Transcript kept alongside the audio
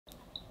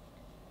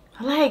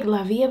Like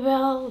La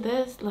Viva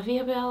this, La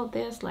Viva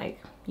this,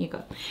 like you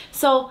go.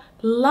 So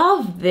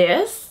love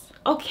this,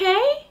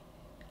 okay?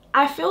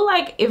 I feel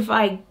like if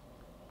I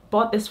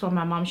bought this for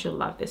my mom, she'll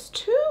love this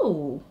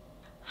too.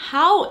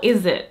 How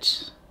is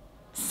it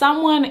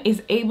someone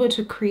is able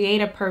to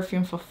create a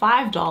perfume for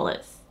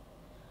 $5,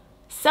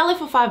 sell it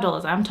for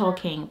 $5? I'm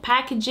talking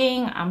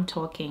packaging, I'm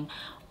talking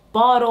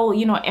bottle,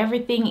 you know,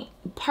 everything,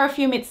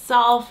 perfume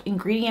itself,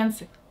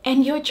 ingredients,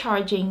 and you're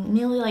charging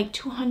nearly like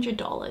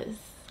 $200.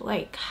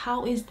 Like,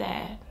 how is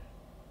that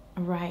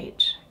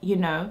right? You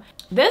know,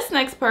 this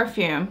next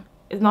perfume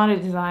is not a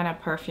designer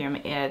perfume,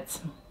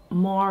 it's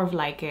more of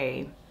like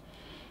a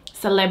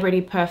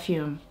celebrity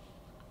perfume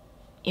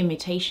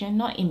imitation.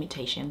 Not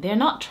imitation, they're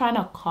not trying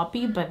to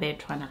copy, but they're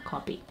trying to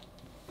copy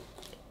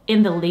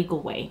in the legal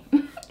way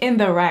in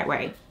the right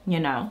way, you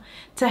know,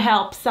 to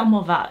help some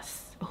of us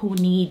who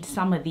need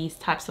some of these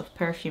types of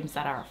perfumes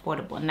that are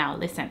affordable. Now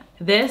listen,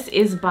 this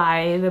is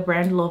by the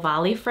brand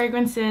Lovali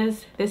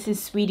fragrances. This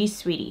is Sweetie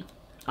Sweetie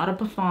Eau de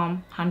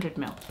Parfum 100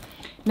 ml.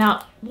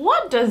 Now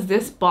what does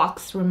this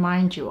box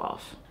remind you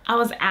of? I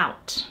was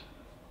out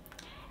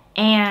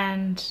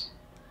and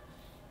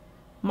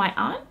my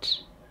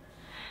aunt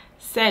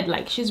said,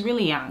 like, she's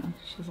really young,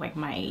 she's like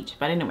my age,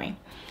 but anyway,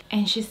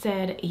 and she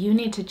said, you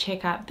need to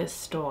check out this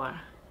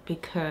store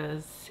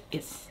because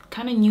it's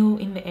kind of new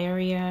in the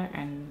area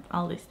and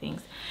all these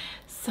things.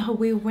 So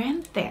we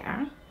went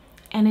there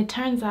and it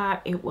turns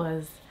out it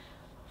was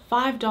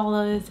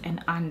 $5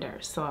 and under,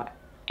 so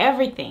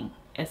everything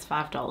is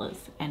 $5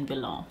 and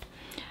below.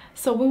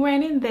 So we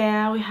went in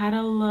there, we had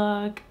a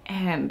look,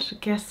 and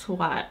guess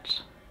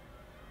what?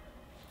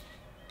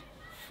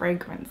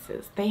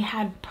 Fragrances. They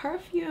had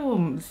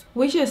perfumes,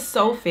 which is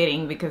so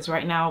fitting because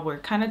right now we're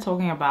kind of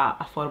talking about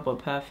affordable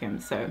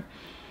perfumes. So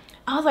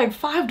I was like,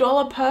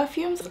 $5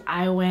 perfumes?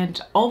 I went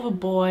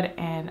overboard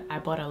and I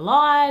bought a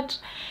lot.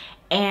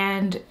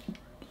 And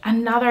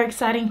another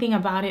exciting thing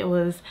about it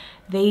was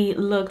they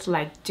looked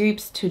like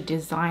dupes to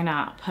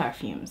designer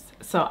perfumes.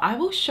 So I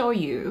will show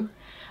you.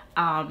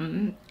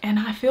 And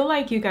I feel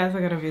like you guys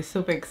are gonna be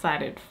super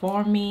excited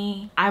for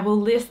me. I will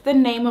list the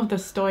name of the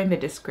store in the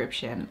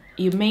description.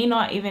 You may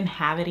not even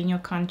have it in your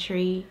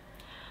country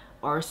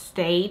or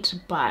state,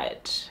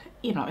 but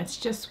you know, it's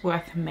just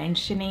worth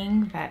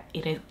mentioning that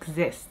it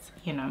exists,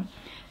 you know.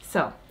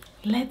 So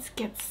let's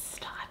get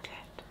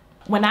started.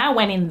 When I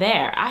went in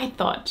there, I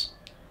thought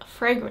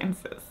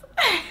fragrances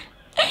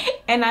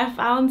and I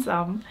found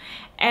some,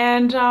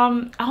 and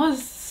I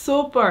was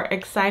super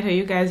excited.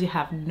 You guys, you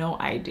have no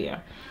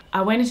idea.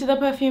 I went into the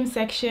perfume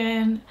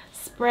section,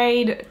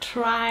 sprayed,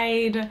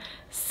 tried.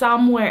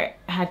 Some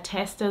had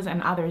testers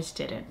and others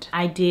didn't.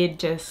 I did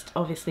just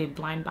obviously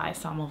blind buy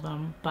some of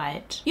them,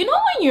 but you know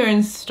when you're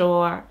in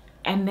store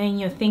and then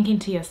you're thinking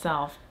to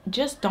yourself,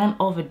 just don't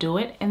overdo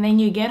it, and then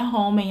you get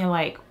home and you're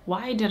like,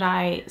 why did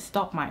I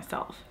stop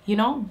myself? You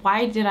know,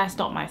 why did I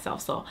stop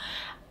myself? So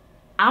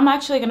I'm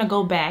actually gonna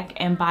go back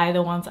and buy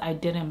the ones I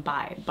didn't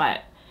buy,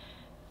 but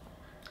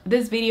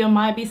this video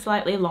might be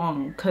slightly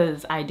long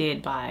because I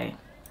did buy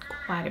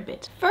quite a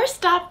bit.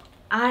 First up,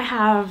 I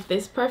have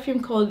this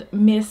perfume called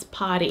Miss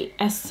Party.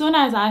 As soon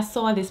as I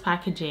saw this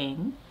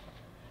packaging,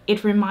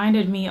 it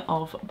reminded me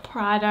of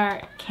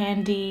Prada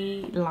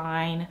candy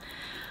line.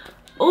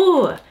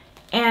 Oh,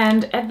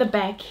 and at the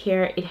back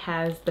here it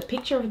has the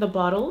picture of the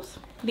bottles.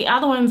 The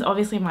other one's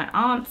obviously my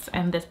aunt's,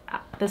 and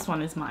this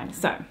one is mine.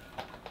 So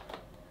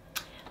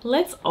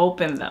let's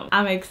open them.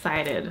 I'm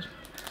excited.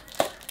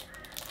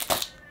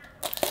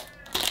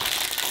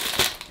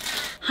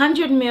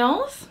 100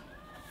 mils,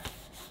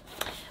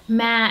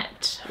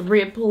 matte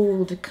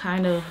rippled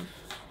kind of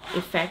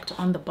effect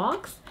on the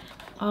box.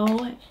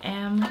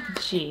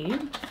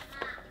 OMG.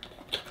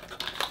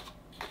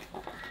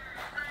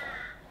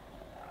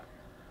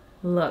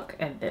 Look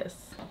at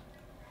this.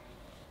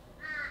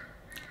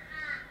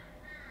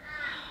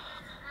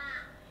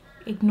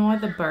 Ignore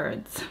the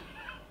birds.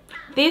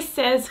 This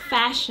says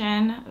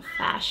fashion,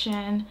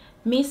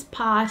 Miss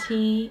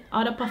Party,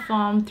 Eau de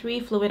Parfum, 3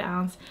 fluid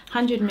ounce,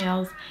 100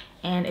 mils,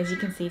 and as you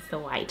can see, it's the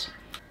white.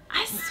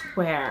 I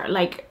swear,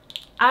 like,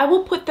 I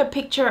will put the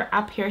picture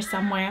up here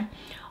somewhere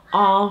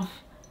of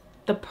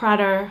the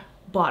Prada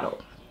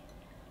bottle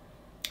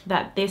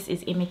that this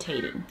is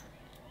imitating.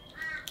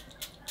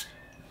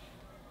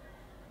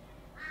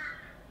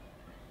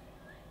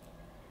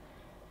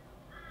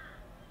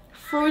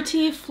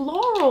 Fruity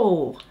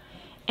floral,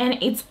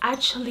 and it's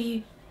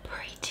actually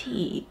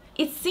pretty.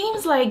 It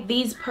seems like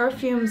these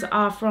perfumes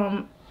are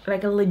from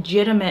like a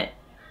legitimate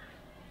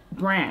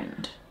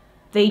brand.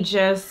 They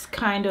just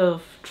kind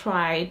of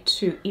try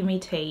to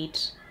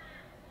imitate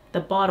the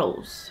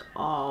bottles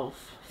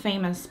of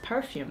famous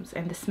perfumes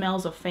and the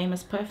smells of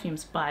famous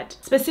perfumes, but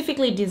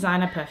specifically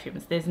designer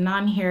perfumes. There's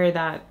none here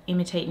that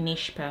imitate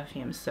niche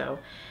perfumes. So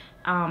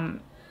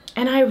and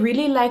I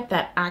really like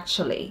that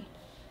actually.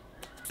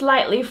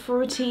 Slightly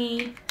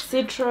fruity,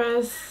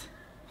 citrus,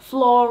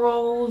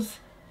 florals,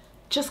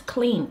 just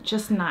clean,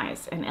 just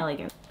nice and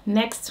elegant.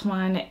 Next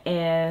one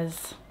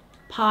is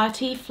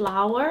Party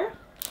Flower.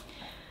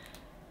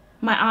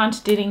 My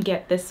aunt didn't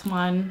get this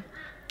one.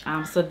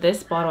 So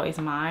this bottle is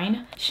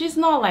mine. She's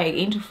not like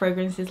into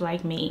fragrances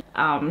like me.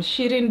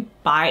 She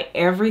didn't buy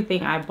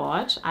everything I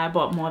bought. I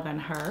bought more than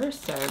her,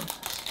 so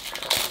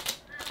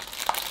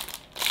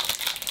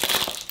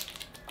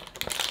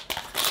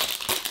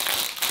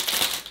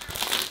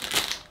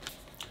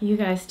you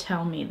guys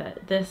tell me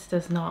that this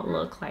does not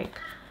look like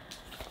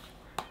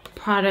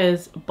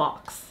Prada's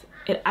box.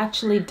 It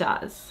actually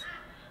does.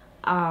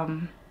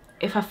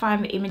 If I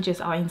find the images,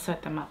 I'll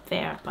insert them up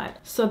there. But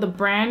so the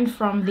brand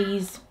from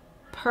these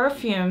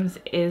perfumes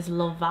is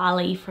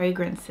Lovali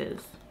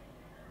fragrances.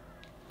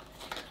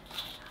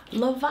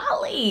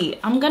 Lovali.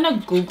 I'm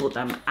gonna Google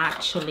them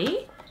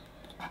actually.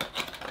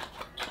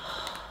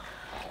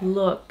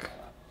 Look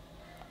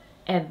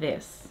at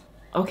this.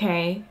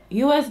 Okay,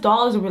 US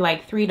dollars will be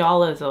like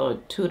 $3 or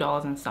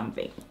 $2 and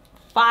something.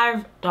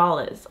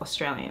 $5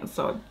 Australian.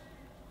 So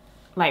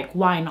like,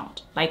 why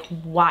not? Like,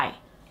 why?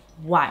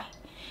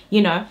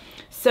 You know,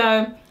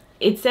 so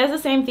it says the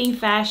same thing,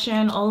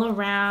 fashion all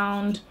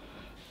around,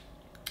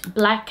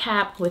 black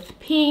cap with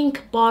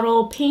pink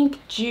bottle, pink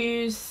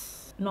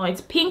juice, no,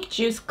 it's pink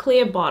juice,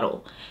 clear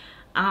bottle,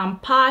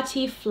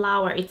 party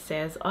flower, it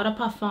says, eau de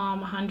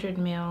parfum, 100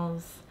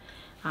 mils,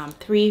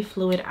 3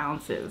 fluid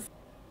ounces.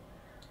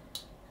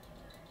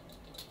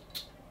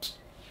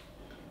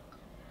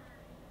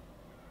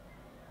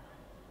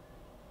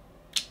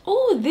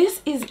 Oh,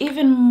 this is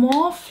even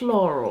more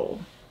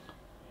floral.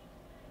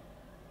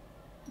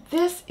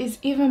 This is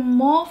even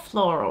more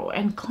floral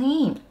and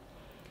clean.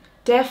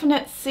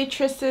 Definite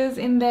citruses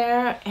in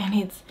there, and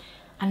it's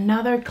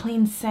another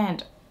clean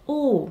scent.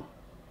 Oh,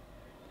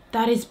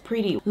 that is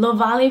pretty.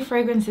 Lovali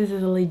Fragrances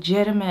is a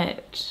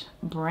legitimate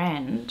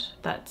brand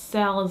that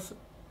sells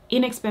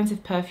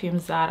inexpensive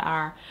perfumes that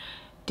are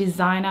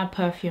designer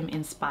perfume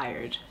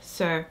inspired.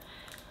 So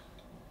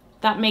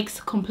that makes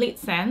complete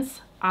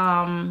sense.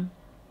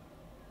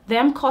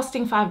 Them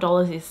costing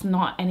 $5 is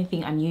not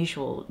anything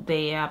unusual.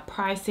 Their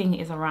pricing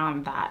is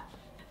around that.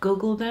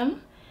 Google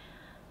them.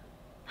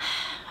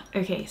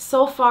 Okay,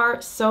 so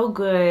far so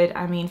good.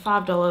 I mean,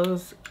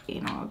 $5,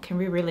 you know, can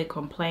we really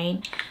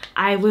complain?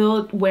 I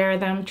will wear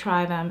them,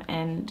 try them,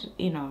 and,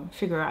 you know,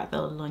 figure out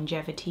the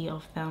longevity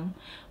of them.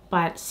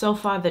 But so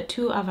far the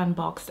two I've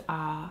unboxed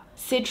are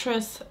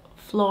citrus,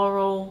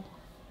 floral,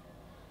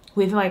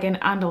 with like an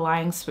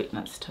underlying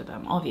sweetness to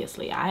them.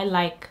 Obviously I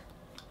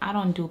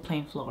don't do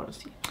plain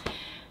florals.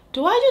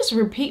 Do I just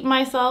repeat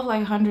myself like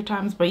 100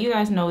 times? But you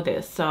guys know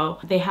this, so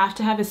they have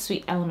to have a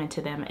sweet element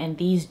to them, and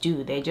these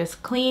do. They're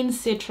just clean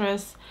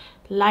citrus,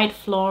 light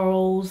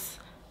florals,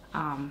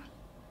 and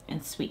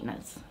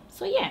sweetness.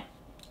 So yeah,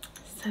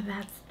 so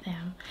that's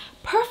them.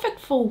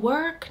 Perfect for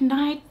work,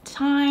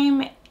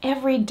 nighttime,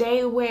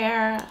 everyday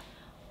wear.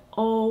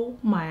 Oh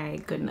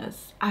my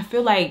goodness, I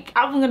feel like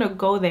I'm gonna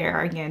go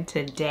there again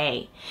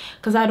today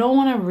because I don't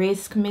want to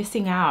risk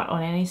missing out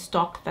on any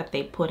stock that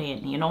they put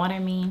in, you know what I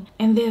mean?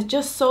 And they're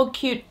just so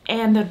cute,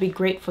 and they'd be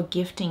great for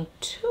gifting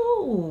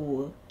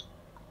too.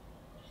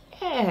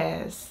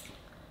 Yes,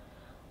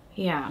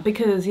 yeah,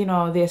 because you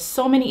know there's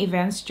so many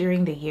events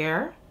during the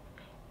year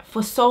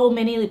for so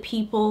many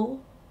people,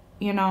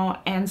 you know,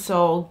 and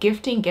so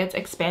gifting gets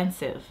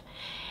expensive,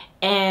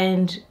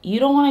 and you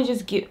don't want to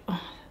just give.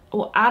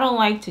 Well, I don't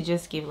like to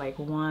just give like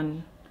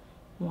one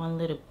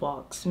little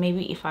box.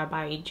 Maybe if I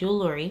buy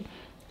jewelry,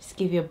 just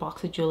give you a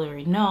box of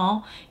jewelry.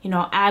 No, you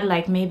know, add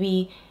like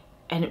maybe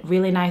a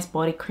really nice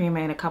body cream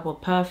and a couple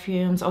of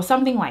perfumes or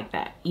something like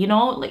that. You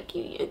know, like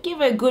you give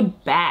a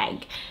good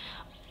bag,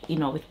 you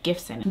know, with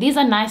gifts in it. These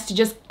are nice to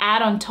just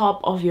add on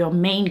top of your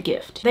main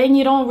gift. Then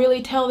you don't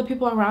really tell the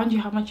people around you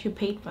how much you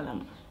paid for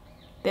them.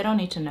 They don't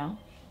need to know.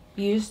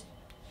 They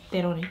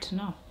don't need to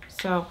know.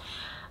 So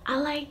I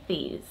like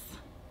these.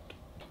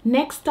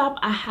 Next up,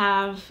 I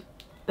have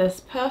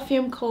this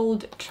perfume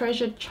called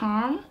Treasure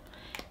Charm.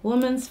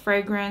 Woman's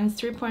fragrance,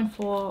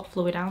 3.4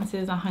 fluid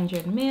ounces,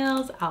 100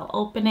 mils. I'll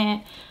open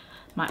it.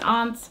 My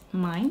aunt's,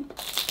 mine.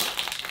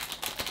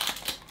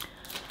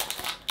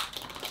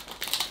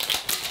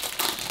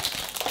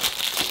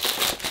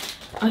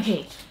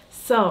 Okay,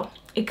 so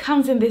it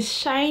comes in this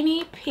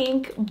shiny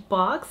pink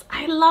box.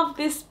 I love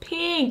this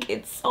pink.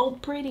 It's so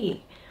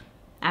pretty.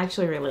 I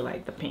actually really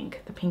like the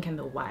pink and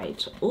the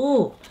white.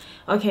 Ooh,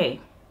 okay.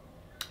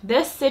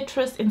 This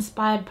citrus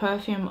inspired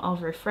perfume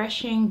of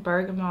refreshing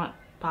bergamot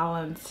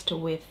balanced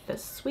with the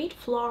sweet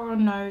floral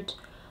note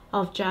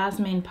of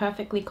jasmine,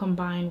 perfectly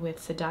combined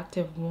with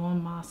seductive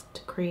warm musk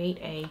to create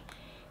a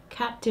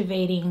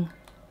captivating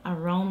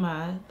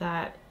aroma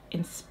that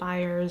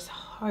inspires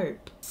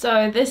hope.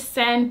 So this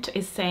scent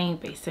is saying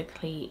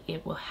basically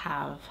it will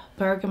have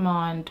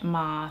bergamot,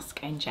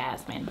 musk, and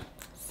jasmine.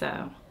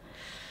 So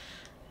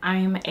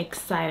I'm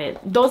excited.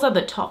 Those are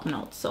the top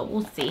notes, so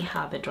we'll see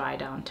how the dry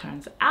down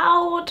turns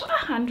out.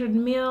 100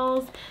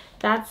 mils.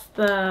 That's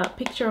the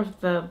picture of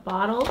the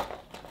bottle.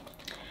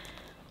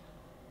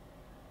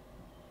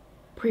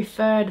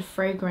 Preferred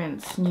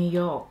fragrance, New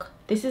York.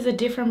 This is a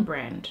different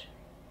brand.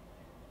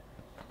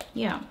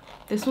 Yeah,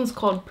 this one's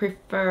called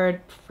Preferred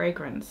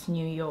Fragrance,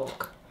 New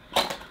York.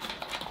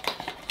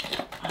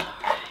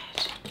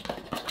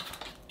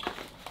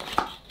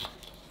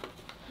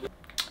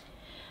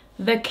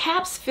 The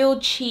caps feel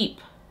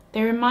cheap.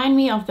 They remind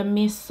me of the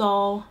Miss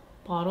Soul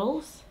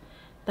bottles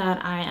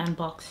that I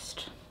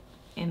unboxed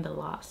in the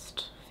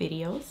last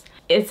videos.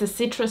 It's a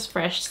citrus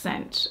fresh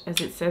scent, as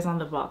it says on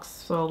the box.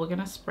 So we're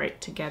gonna spray it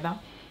together.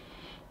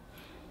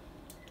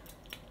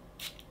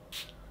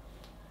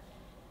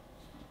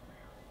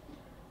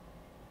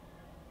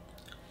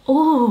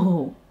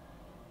 Oh,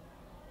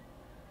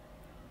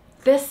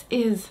 this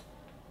is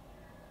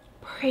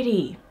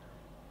pretty.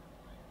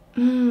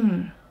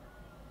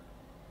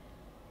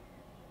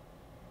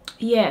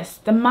 Yes,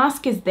 the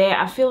mask is there.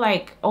 I feel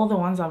like all the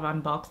ones I've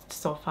unboxed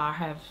so far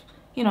have,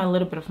 you know, a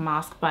little bit of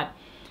mask, but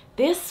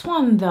this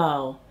one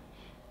though,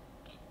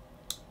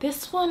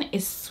 this one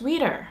is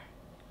sweeter.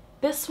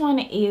 This one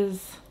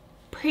is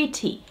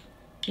pretty,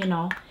 you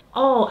know.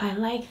 Oh, I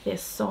like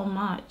this so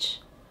much.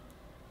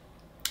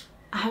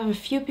 I have a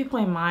few people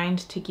in mind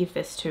to give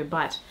this to,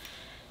 but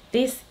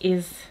this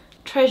is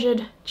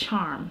Treasured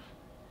Charm.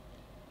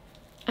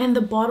 And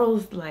the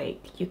bottle's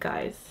like, you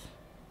guys,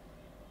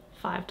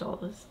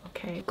 $5,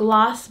 okay.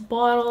 Glass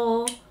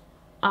bottle,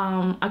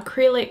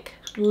 acrylic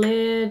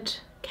lid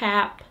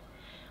cap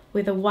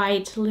with a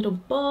white little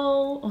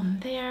bow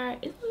on there.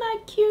 Isn't that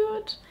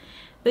cute?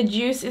 The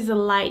juice is a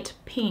light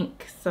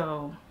pink,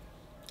 so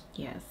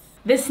yes.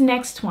 This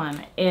next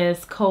one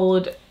is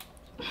called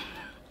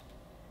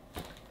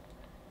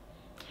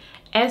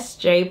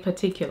SJ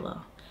Particular,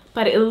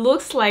 but it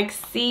looks like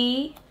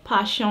Sea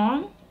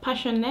Passionate.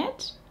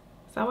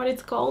 Is that what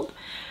it's called?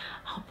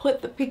 I'll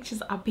put the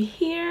pictures up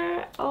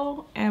here.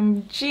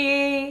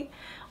 OMG.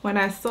 When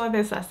I saw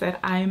this, I said,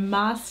 I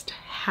must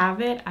have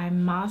it.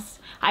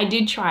 I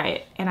did try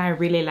it and I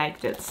really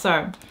liked it.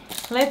 So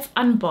let's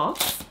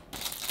unbox.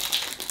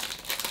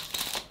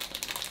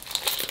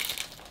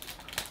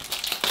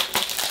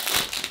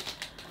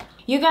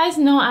 You guys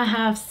know I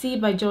have C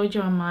by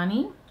Giorgio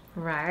Armani,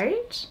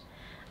 right?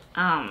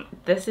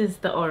 This is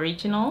the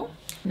original.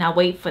 Now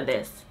wait for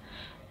this.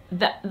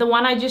 The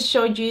one I just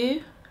showed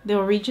you, the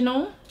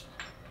original,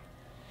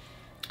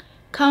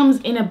 comes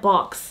in a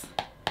box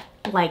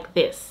like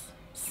this.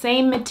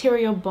 Same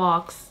material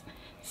box,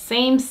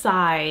 same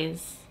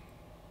size.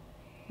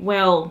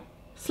 Well,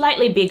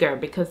 slightly bigger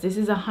because this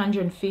is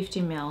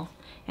 150 ml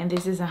and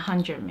this is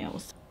 100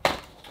 mils.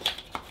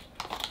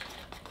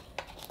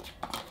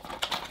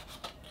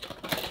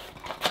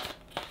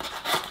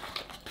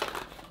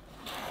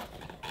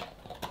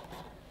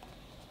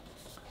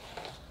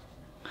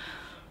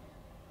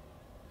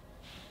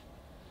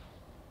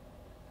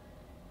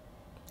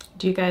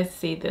 Do you guys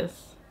see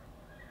this?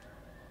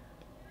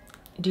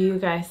 Do you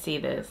guys see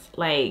this?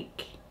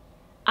 Like,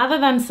 other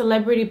than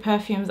celebrity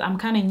perfumes, I'm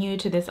kind of new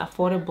to this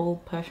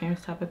affordable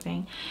perfumes type of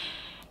thing.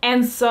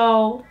 And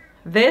so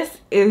this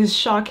is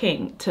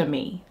shocking to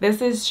me.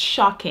 This is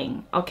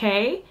shocking,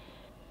 okay?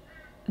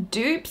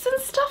 Dupes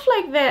and stuff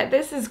like that.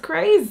 This is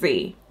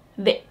crazy.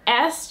 The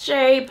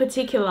SJ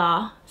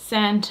Particular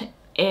scent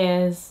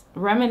is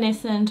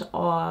reminiscent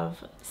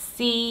of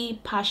Sea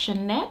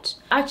Passionate.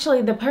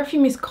 Actually, the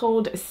perfume is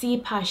called Sea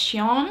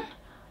Passion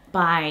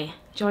by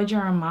Giorgio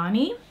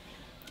Armani,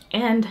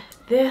 and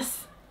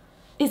this,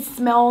 it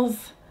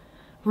smells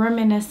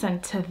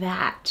reminiscent to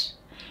that.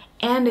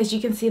 And as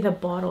you can see, the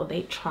bottle,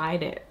 they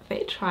tried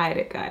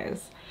it,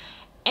 guys.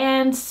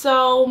 And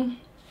so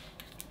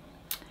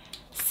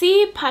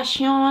Sea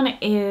Passion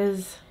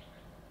is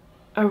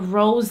a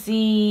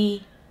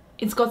rosy,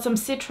 it's got some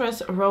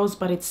citrus rose,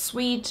 but it's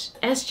sweet.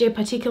 SJ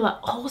Particular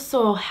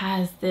also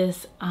has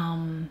this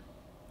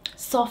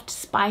soft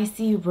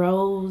spicy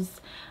rose,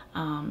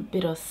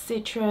 bit of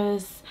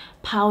citrus,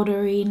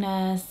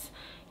 powderiness,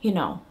 you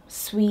know,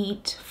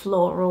 sweet,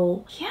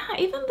 floral. Yeah,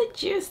 even the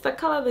juice, the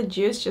color of the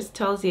juice just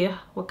tells you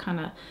what kind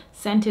of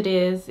scent it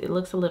is. It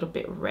looks a little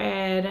bit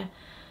red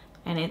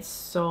and it's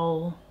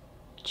so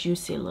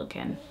juicy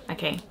looking.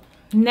 Okay.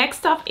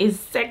 Next up is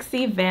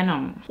Sexy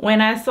Venom.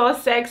 When I saw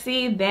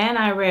Sexy, then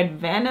I read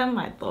Venom,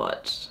 I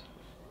thought,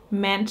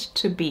 meant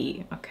to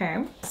be,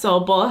 okay? So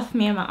both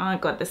me and my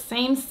aunt got the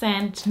same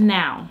scent.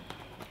 Now,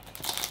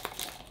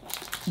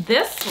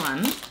 this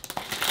one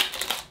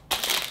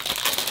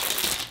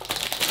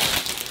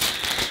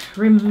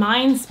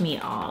reminds me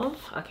of,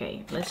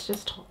 okay, let's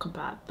just talk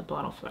about the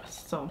bottle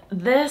first. So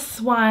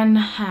this one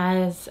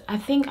has, I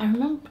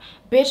remember,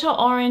 bitter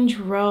orange,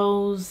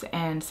 rose,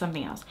 and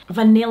something else.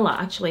 Vanilla,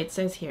 actually it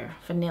says here,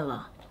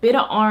 vanilla.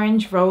 Bitter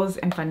orange, rose,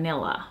 and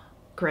vanilla.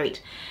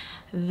 Great.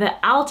 The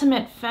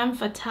ultimate femme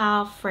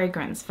fatale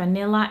fragrance,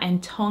 vanilla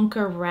and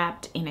tonka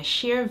wrapped in a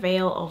sheer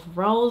veil of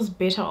rose,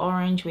 bitter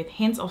orange with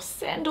hints of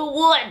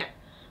sandalwood.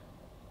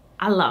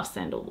 I love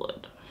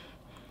sandalwood.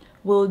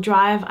 Will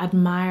drive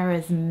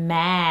admirers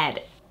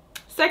mad.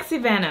 Sexy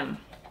Venom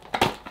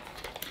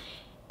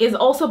is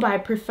also by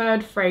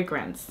Preferred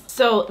Fragrance.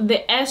 So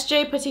the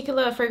SJ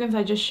Particular fragrance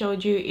I just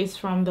showed you is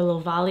from the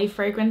Lovali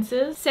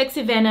fragrances.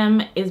 Sexy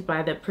Venom is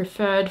by the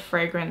Preferred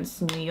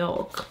Fragrance New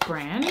York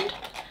brand.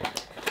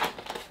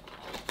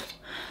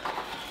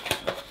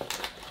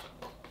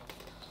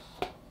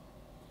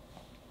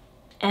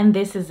 And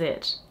this is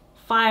it.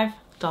 $5.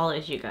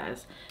 you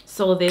guys.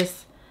 So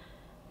this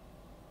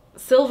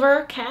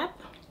silver cap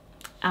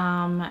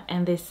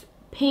and this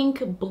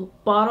pink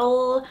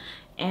bottle,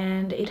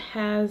 and it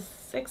has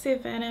Sexy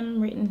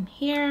Venom written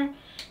here.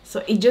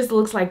 So it just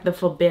looks like the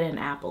forbidden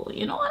apple,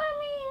 you know what I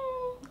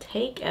mean?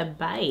 Take a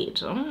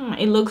bite.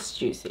 It looks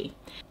juicy.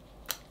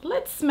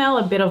 Let's smell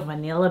a bit of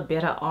vanilla,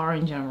 bitter,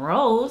 orange, and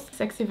rose.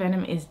 Sexy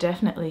Venom is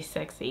definitely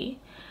sexy,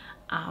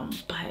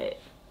 but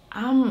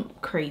I'm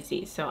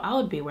crazy, so I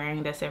would be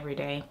wearing this every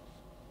day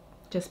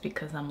just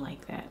because I'm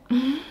like that.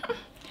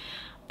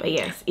 But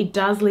yes, it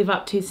does live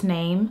up to its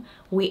name.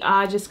 We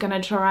are just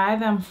gonna try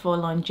them for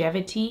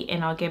longevity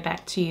and I'll get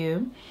back to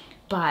you,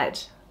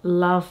 but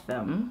love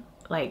them.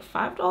 Like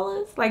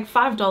 $5? Like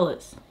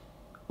 $5.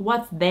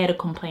 What's there to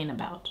complain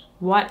about?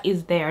 What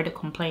is there to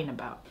complain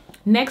about?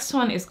 Next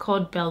one is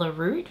called Bella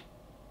Root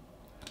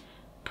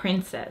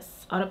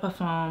Princess Eau de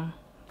Parfum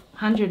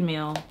 100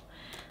 ml.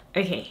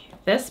 Okay,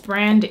 this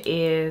brand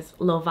is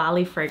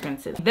Lovali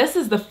fragrances. This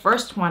is the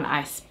first one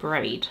I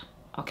sprayed,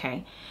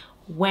 okay?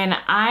 When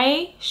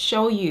I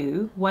show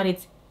you what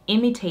it's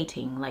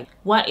imitating, like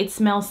what it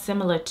smells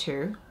similar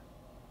to,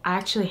 I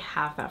actually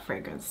have that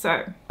fragrance.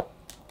 So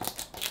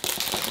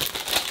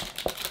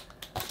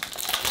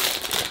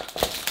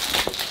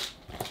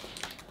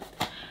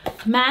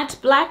matte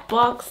black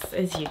box,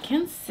 as you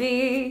can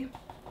see.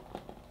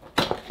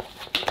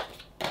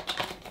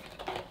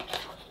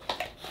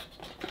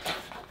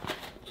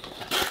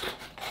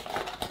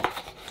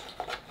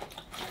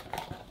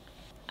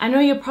 I know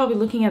you're probably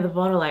looking at the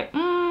bottle like,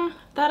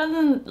 that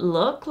doesn't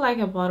look like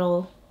a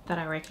bottle that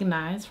I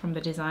recognize from the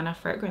designer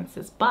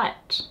fragrances.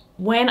 But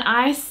when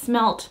I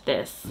smelt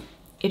this,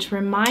 it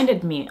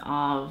reminded me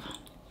of,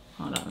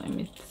 hold on, let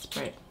me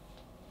spray it.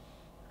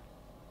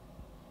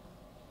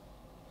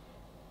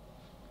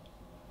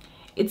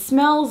 It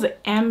smells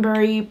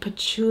ambery,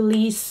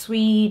 patchouli,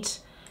 sweet,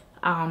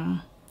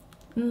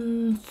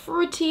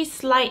 fruity,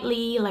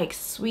 slightly like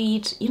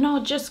sweet, you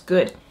know, just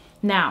good.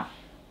 Now,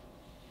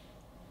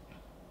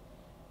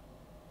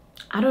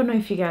 I don't know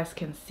if you guys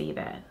can see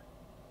that.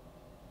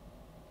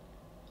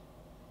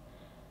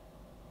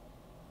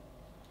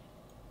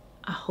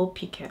 I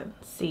hope you can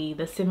see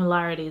the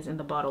similarities in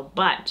the bottle,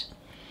 but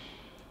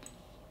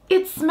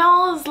it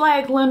smells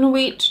like La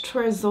Nuit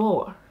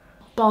Trésor.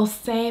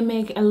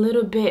 Balsamic, a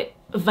little bit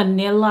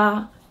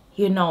vanilla,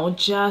 you know,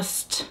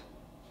 just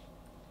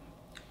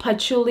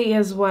patchouli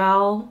as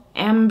well,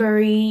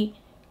 ambery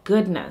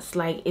goodness.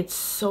 Like, it's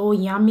so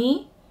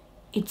yummy.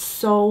 It's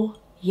so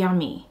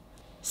yummy.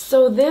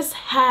 So this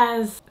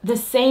has the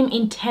same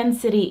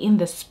intensity in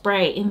the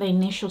spray, in the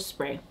initial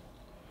spray.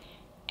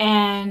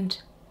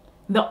 And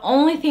the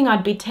only thing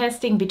I'd be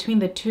testing between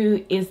the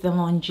two is the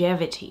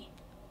longevity.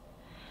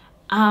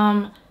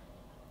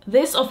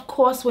 This, of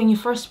course, when you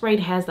first spray it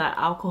has that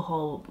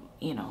alcohol,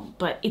 you know,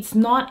 but it's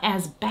not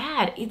as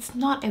bad. It's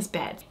not as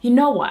bad. You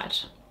know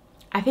what?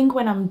 I think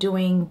when I'm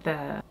doing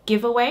the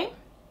giveaway,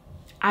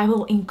 I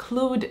will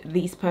include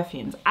these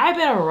perfumes. I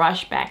better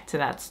rush back to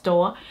that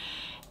store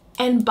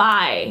and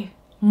buy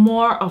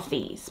more of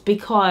these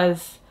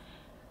because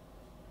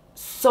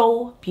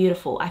so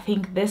beautiful. I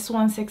think this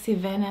one, Sexy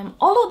Venom,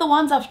 all of the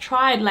ones I've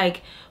tried,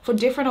 like for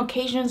different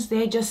occasions,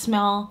 they just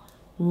smell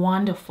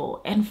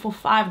wonderful. And for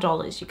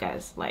 $5, you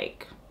guys,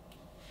 like,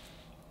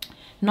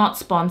 not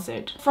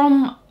sponsored.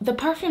 From the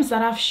perfumes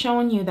that I've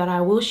shown you, that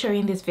I will show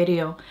you in this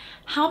video,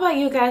 how about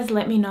you guys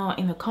let me know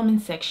in the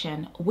comment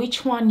section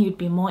which one you'd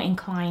be more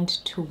inclined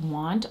to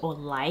want or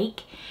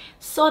like,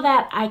 so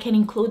that I can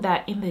include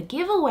that in the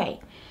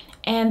giveaway.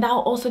 And that'll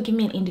also give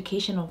me an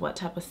indication of what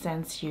type of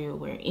scents you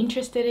were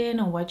interested in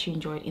or what you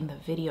enjoyed in the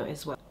video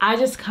as well. I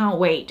just can't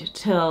wait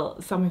till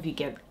some of you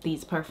get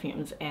these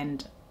perfumes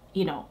and,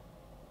 you know,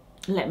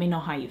 let me know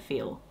how you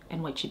feel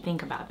and what you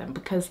think about them,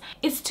 because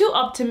it's too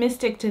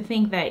optimistic to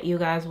think that you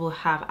guys will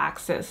have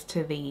access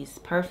to these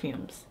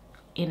perfumes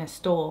in a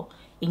store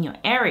in your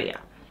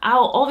area.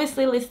 I'll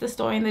obviously list the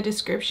store in the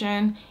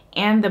description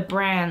and the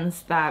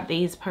brands that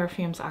these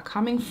perfumes are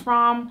coming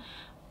from,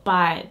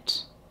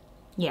 but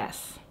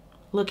yes,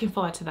 looking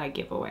forward to that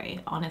giveaway,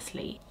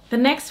 honestly. The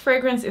next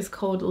fragrance is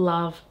called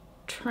Love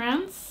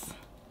Trance,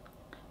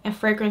 a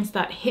fragrance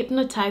that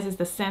hypnotizes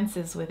the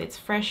senses with its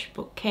fresh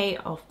bouquet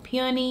of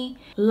peony.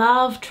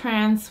 Love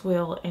Trance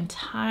will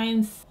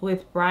entice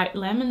with bright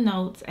lemon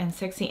notes and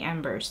sexy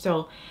amber.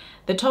 So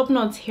the top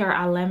notes here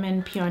are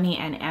lemon, peony,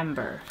 and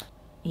amber.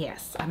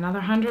 Yes, another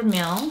 100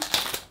 ml.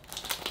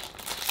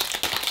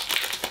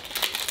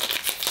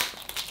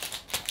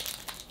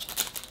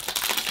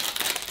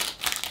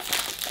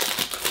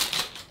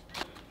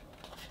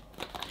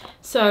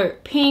 So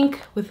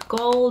pink with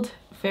gold,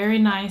 very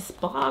nice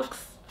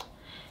box.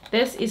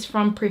 This is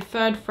from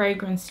Preferred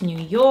Fragrance New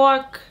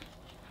York.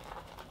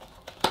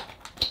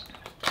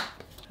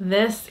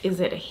 This is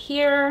it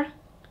here,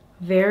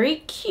 very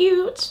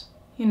cute,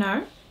 you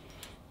know,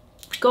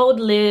 gold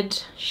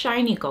lid,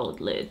 shiny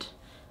gold lid.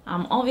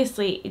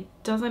 Obviously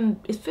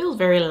it feels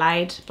very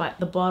light, but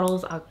the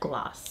bottles are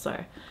glass,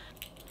 so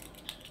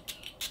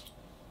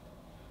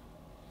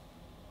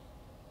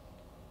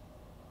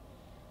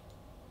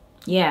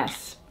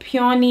Yes,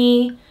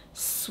 peony,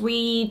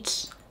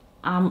 sweet,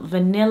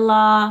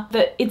 vanilla.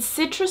 It's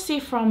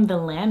citrusy from the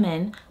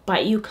lemon,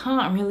 but you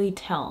can't really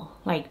tell,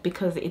 like,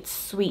 because it's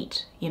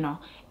sweet, you know,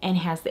 and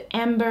it has the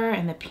amber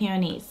and the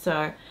peony.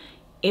 So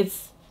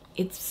it's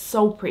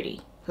so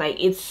pretty. Like,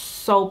 it's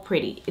so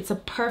pretty. It's a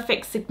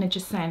perfect signature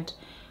scent.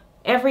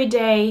 Every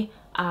day,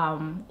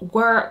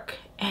 work,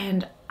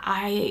 and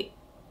I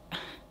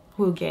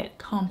will get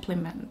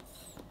compliments.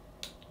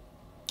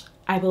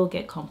 I will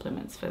get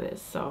compliments for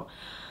this. So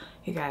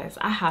you guys,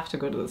 I have to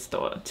go to the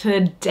store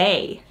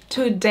today.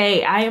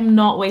 I am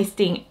not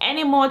wasting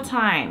any more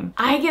time.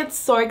 I get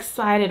so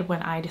excited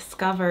when I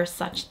discover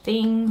such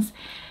things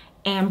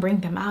and bring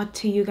them out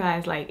to you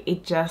guys. Like,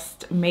 it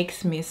just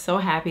makes me so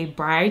happy,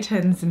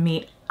 brightens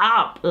me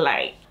up.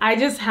 Like, I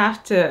just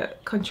have to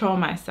control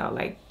myself,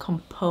 like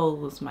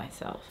compose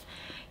myself,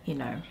 you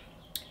know.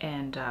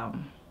 And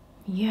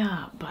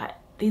yeah, but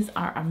these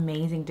are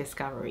amazing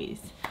discoveries.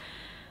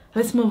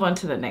 Let's move on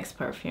to the next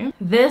perfume.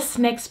 This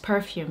next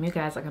perfume, you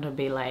guys are gonna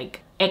be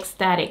like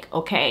ecstatic,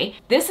 okay?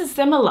 This is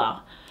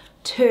similar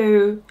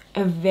to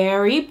a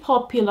very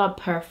popular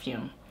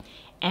perfume.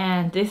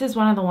 And this is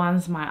one of the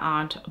ones my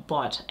aunt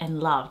bought and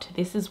loved.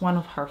 This is one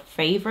of her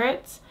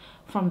favorites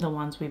from the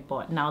ones we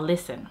bought. Now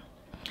listen,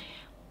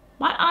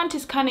 my aunt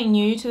is kind of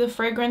new to the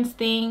fragrance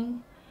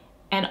thing.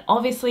 And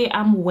obviously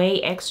I'm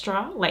way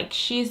extra. Like,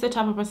 she's the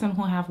type of person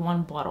who have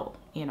one bottle,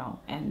 you know,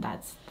 and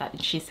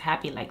she's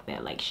happy like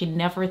that. Like, she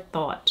never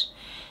thought,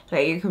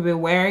 like, you could be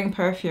wearing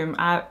perfume.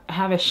 I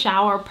have a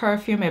shower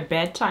perfume, a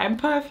bedtime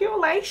perfume.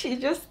 Like, she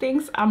just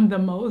thinks I'm the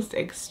most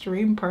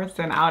extreme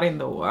person out in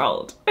the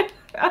world.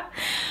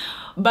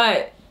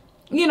 But,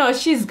 you know,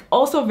 she's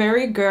also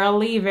very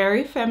girly,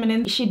 very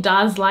feminine. She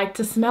does like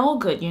to smell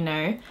good, you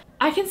know.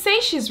 I can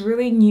say she's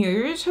really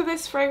new to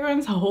this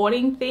fragrance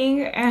hoarding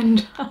thing,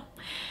 and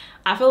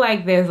I feel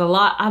like there's a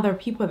lot other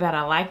people that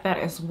are like that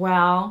as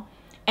well.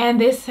 And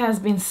this has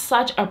been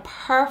such a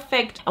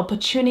perfect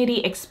opportunity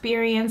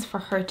experience for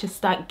her to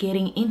start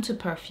getting into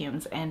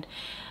perfumes and,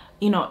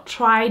 you know,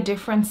 try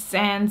different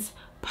scents,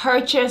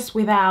 purchase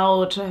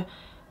without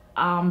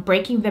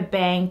breaking the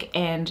bank.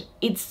 And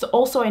it's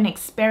also an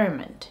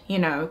experiment, you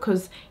know,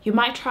 because you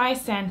might try a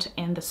scent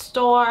in the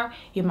store,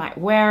 you might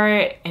wear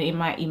it and you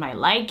might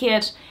like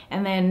it,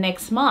 and then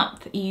next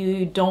month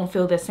you don't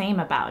feel the same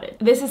about it.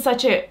 This is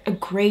such a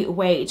great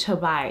way to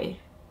buy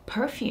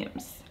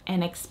perfumes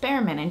and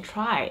experiment and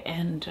try,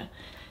 and,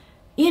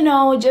 you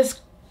know, just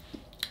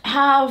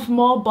have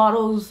more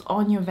bottles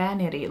on your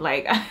vanity,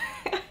 like.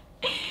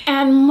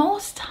 And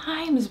most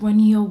times when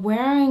you're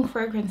wearing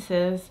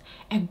fragrances,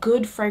 a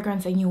good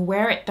fragrance, and you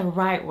wear it the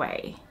right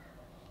way,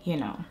 you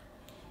know,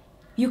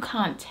 you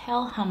can't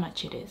tell how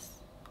much it is.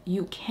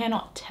 You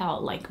cannot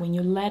tell. Like, when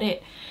you let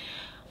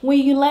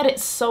it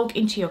soak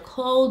into your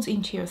clothes,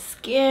 into your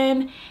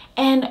skin,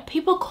 and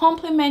people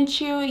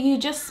compliment you, you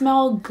just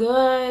smell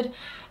good.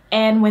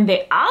 And when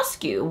they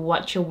ask you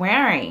what you're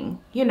wearing,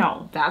 you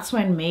know, that's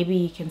when maybe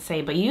you can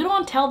say, but you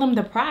don't tell them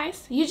the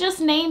price. You just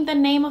name the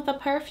name of the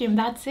perfume.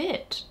 That's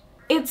it.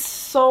 It's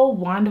so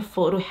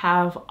wonderful to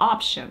have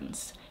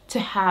options, to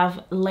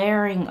have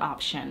layering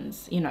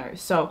options, you know.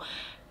 So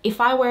if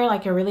I wear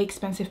like a really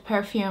expensive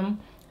perfume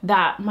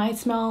that might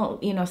smell,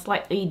 you know,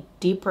 slightly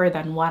deeper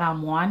than what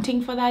I'm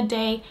wanting for that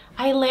day,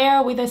 I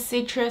layer with a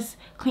citrus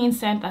clean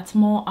scent that's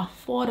more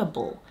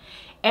affordable.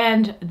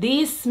 And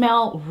these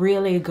smell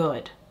really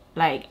good.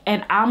 Like,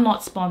 and I'm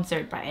not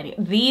sponsored by any.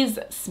 These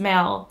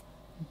smell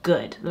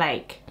good.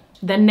 Like,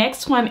 the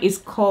next one is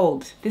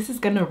called, this is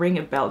gonna ring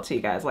a bell to you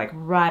guys like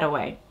right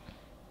away,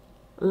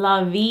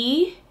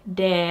 Lovali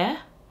de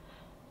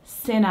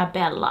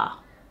Cinnabella.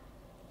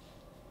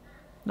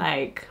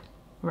 Like,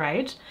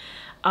 right?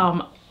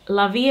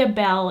 Lovali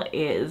Belle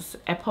is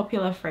a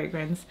popular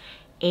fragrance,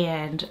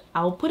 and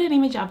I'll put an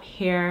image up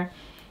here.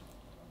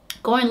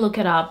 Go and look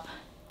it up.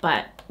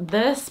 But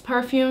this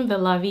perfume, the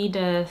Lovali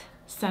de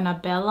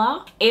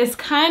Cinnabella, is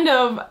kind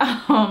of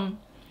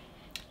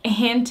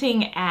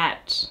hinting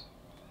at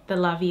the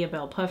Lovali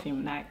Belle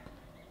perfume, like,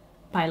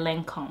 by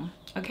Lancome.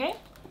 Okay,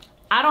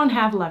 I don't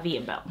have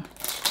Lovali Belle.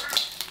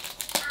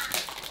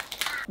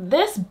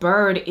 This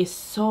bird is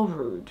so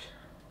rude.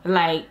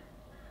 Like,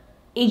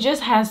 it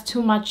just has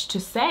too much to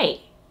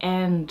say,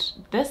 and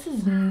this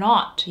is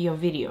not your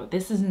video.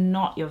 This is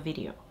not your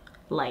video.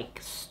 Like,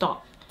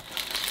 stop.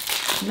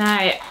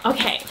 Now,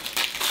 okay,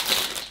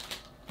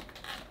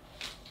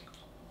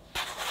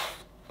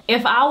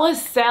 if I was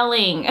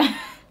selling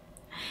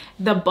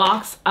the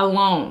box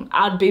alone,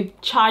 I'd be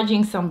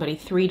charging somebody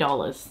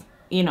 $3,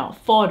 you know,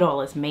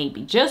 $4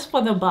 maybe, just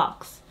for the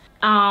box.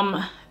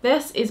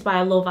 This is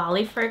by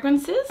Lovali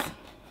Fragrances,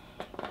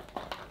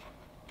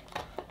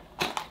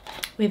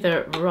 with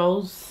a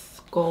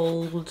rose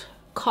gold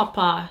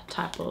copper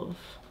type of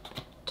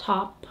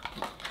top.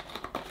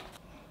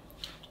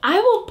 I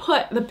will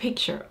put the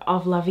picture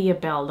of Lovali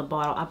Belle, the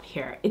bottle, up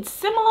here. It's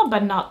similar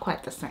but not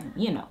quite the same,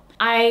 you know.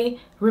 I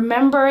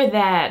remember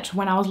that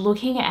when I was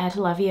looking at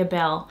Lovali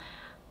Belle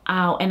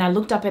and I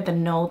looked up at the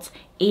notes,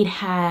 it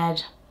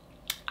had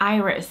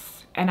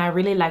iris and I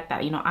really like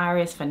that, you know,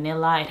 iris,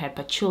 vanilla, it had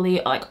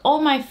patchouli, like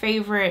all my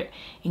favorite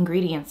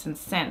ingredients and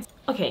scents.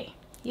 Okay,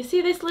 you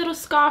see this little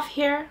scarf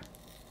here?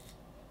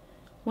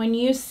 When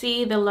you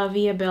see the La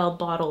Vie Belle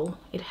bottle,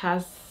 it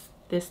has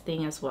this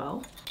thing as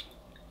well.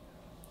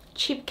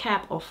 Cheap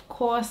cap, of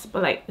course,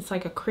 but like it's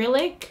like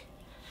acrylic,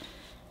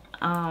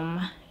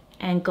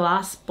 and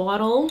glass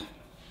bottle.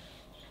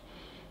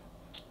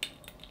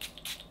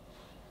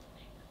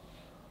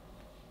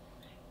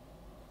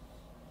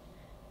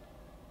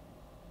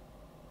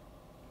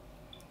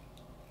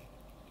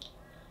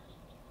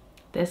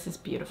 This is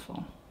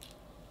beautiful.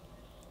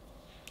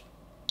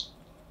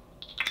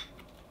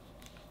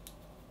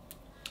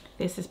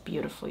 This is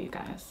beautiful, you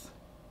guys.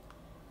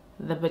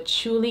 The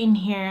patchouli in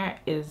here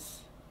is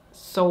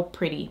so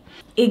pretty.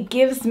 It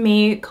gives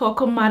me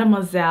Coco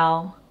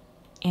Mademoiselle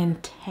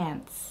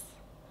intense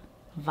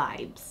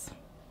vibes.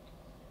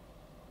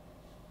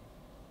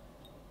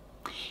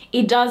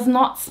 It does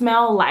not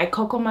smell like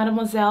Coco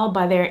Mademoiselle,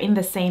 but they're in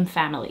the same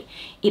family.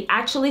 It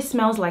actually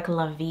smells like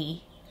La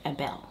Vie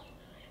Belle.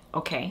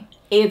 Okay,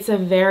 it's a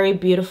very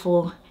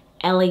beautiful,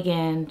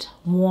 elegant,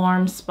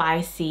 warm,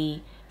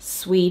 spicy,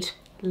 sweet,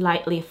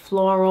 lightly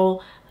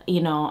floral, you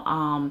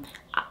know.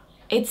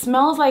 It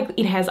smells like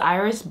it has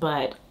iris,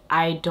 but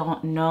I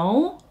don't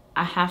know.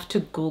 I have to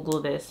Google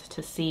this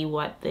to see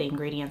what the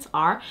ingredients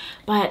are,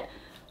 but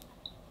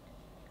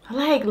I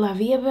like La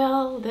Vie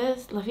Belle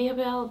this, La Vie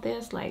Belle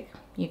this, like,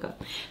 you go.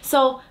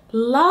 So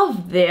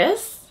love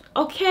this.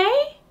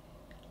 Okay,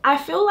 I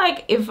feel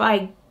like if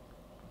I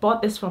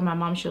bought this for my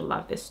mom, she'll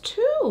love this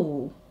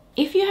too.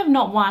 If you have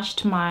not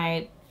watched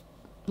my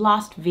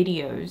last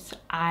videos,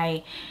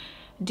 I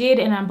did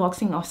an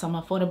unboxing of some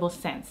affordable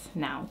scents.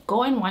 Now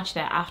go and watch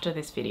that after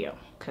this video,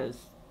 because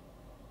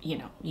you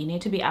know you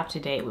need to be up to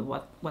date with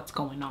what's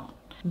going on.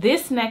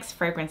 This next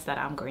fragrance that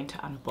I'm going to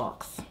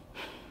unbox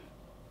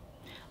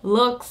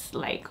looks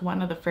like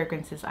one of the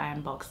fragrances I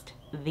unboxed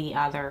the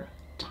other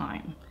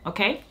time.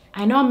 Okay,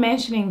 I know I'm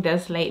mentioning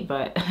this late,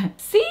 but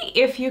see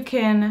if you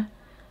can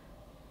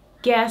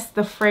guess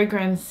the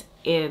fragrance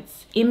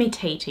it's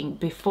imitating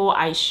before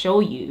I show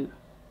you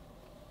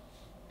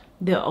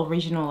the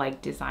original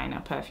like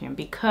designer perfume,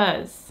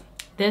 because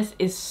this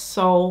is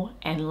so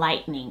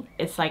enlightening.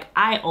 It's like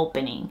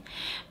eye-opening,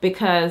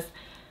 because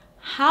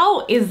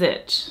how is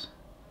it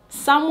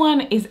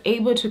someone is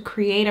able to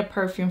create a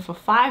perfume for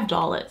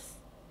 $5,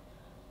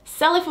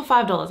 sell it for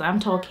 $5? I'm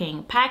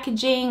talking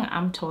packaging,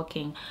 I'm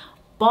talking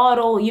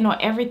bottle, you know,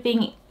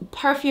 everything,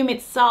 perfume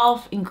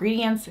itself,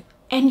 ingredients,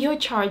 and you're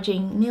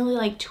charging nearly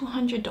like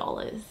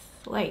 $200.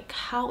 Like,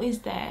 how is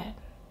that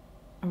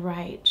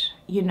right?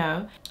 You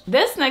know,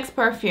 this next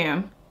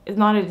perfume is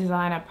not a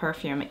designer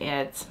perfume.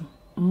 It's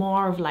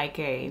more of like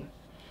a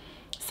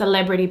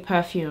celebrity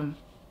perfume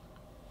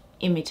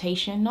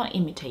imitation. Not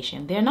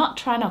imitation, they're not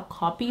trying to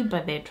copy,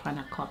 but they're trying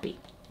to copy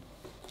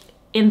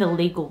in the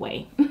legal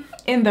way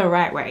in the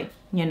right way,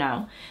 you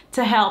know,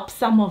 to help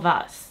some of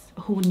us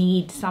who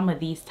need some of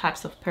these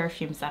types of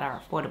perfumes that are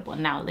affordable.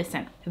 Now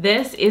listen,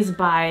 this is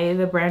by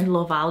the brand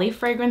Lovali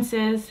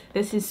fragrances.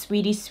 This is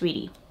Sweetie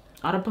Sweetie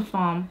Eau de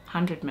Parfum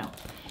 100 ml.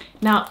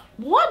 Now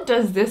what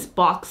does this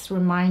box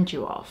remind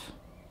you of?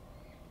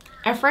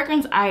 A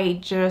fragrance I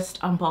just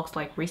unboxed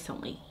like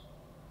recently,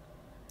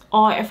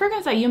 or a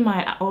fragrance that you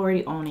might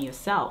already own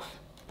yourself.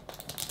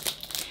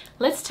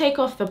 Let's take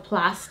off the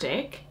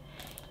plastic.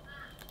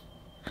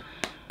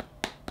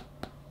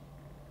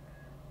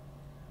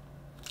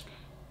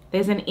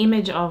 There's an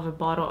image of a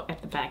bottle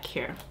at the back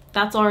here.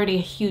 That's already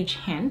a huge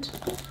hint.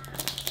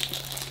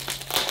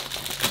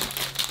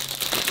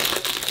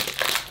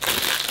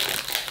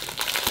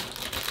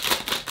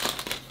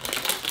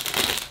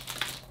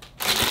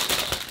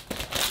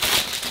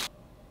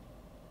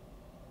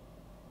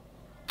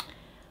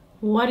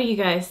 What do you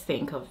guys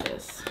think of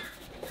this?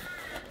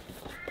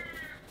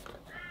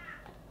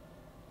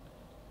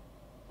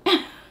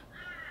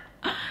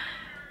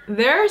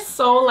 They're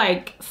so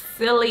like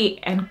silly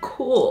and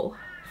cool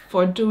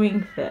for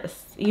doing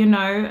this, you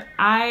know.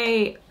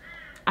 I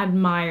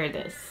admire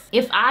this.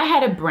 If I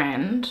had a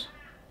brand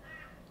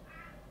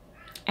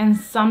and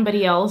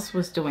somebody else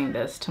was doing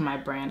this to my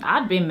brand,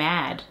 I'd be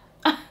mad.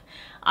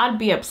 I'd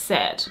be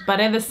upset. But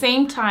at the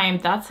same time,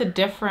 that's a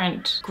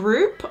different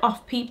group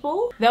of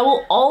people. There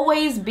will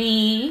always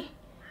be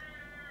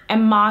a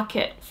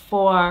market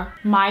for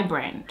my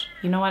brand,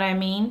 you know what I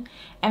mean?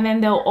 And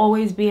then there'll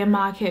always be a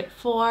market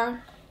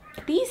for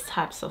these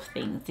types of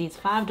things, these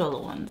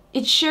 $5 ones.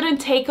 It shouldn't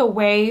take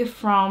away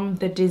from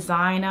the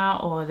designer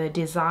or the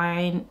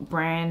design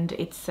brand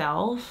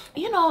itself.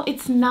 You know,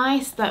 it's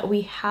nice that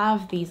we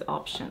have these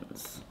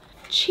options.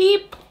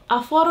 Cheap,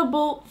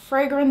 affordable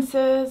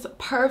fragrances,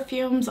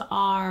 perfumes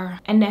are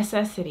a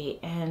necessity,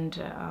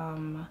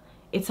 and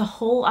it's a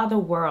whole other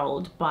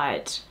world,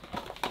 but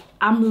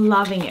I'm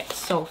loving it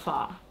so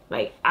far.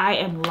 Like, I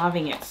am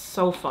loving it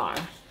so far.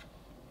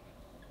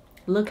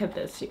 Look at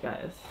this, you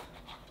guys.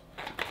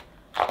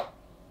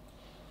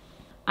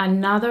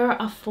 Another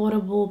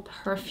affordable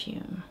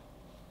perfume.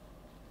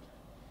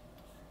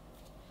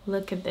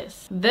 Look at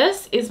this.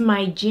 This is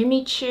my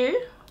Jimmy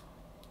Choo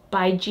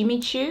by Jimmy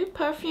Choo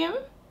perfume.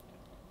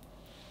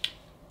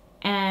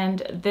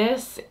 And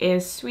this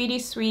is Sweetie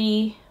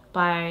Sweetie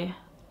by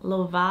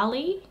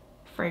Lovali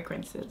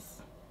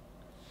fragrances.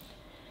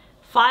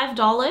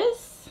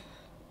 $5.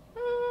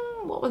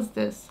 What was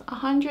this?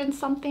 100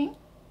 something?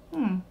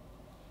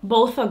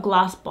 Both are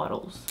glass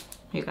bottles,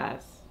 you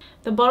guys.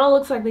 The bottle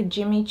looks like the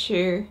Jimmy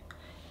Choo,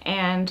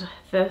 and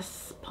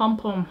this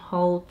pom-pom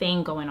whole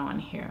thing going on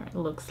here. It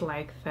looks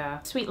like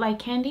the Sweet Like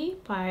Candy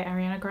by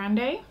Ariana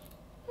Grande.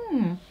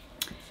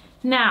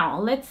 Now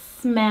let's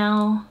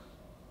smell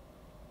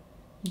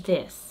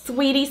this.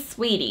 Sweetie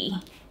Sweetie.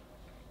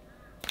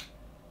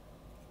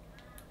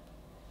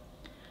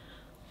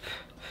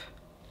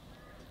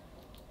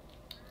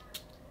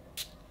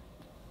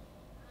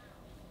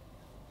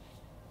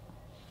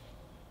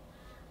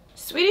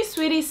 Sweetie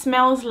Sweetie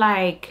smells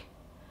like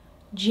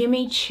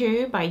Jimmy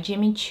Choo by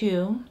Jimmy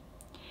Choo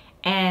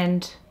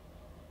and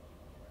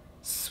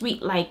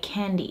Sweet Like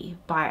Candy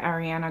by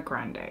Ariana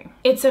Grande.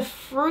 It's a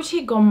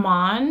fruity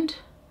gourmand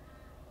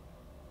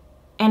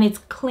and it's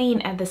clean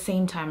at the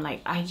same time.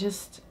 Like,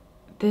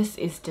 this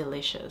is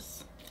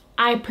delicious.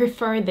 I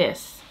prefer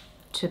this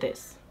to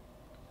this.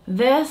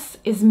 This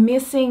is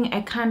missing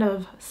a kind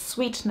of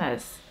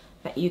sweetness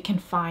that you can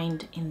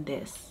find in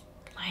this.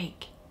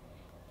 Like,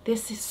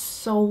 this is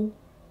so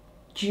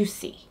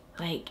juicy.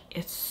 Like,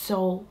 it's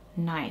so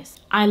nice.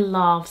 I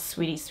love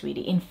Sweetie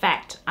Sweetie. In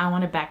fact, I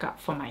want to back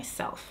up for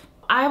myself.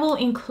 I will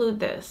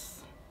include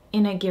this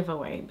in a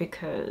giveaway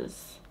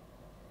because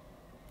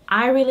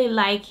I really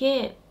like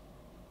it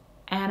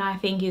and I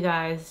think you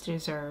guys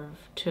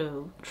deserve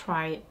to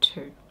try it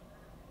too.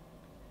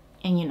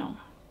 And you know,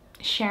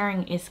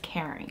 sharing is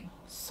caring.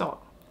 So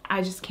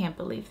I just can't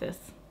believe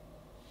this.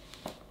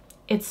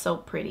 It's so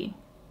pretty.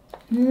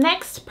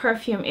 Next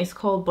perfume is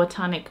called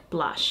Botanic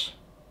Blush.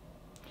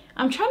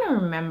 I'm trying to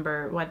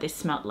remember what this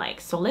smelled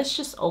like, so let's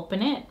just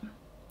open it.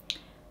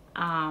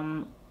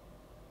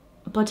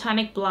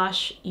 Botanic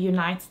Blush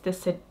unites the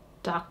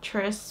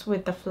seductress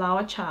with the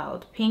flower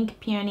child. Pink,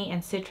 peony,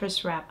 and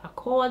citrus wrap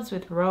accords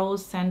with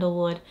rose,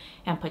 sandalwood,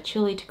 and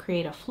patchouli to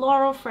create a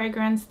floral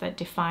fragrance that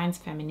defines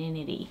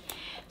femininity.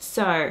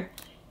 So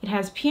it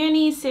has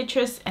peony,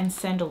 citrus, and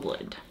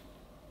sandalwood.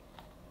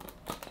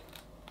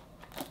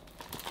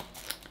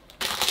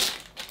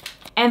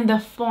 And the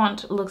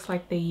font looks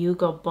like the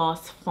Hugo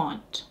Boss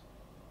font.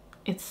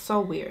 It's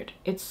so weird.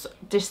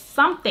 There's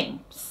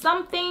something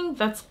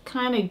that's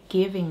kind of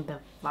giving the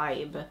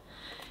vibe,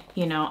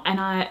 you know. And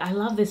I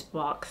love this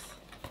box.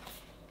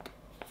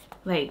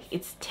 Like,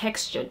 it's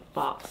textured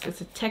box.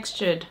 It's a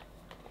textured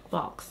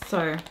box.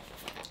 So,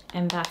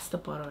 and that's the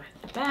bottle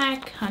at the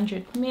back.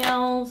 100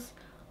 mils.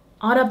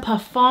 Eau de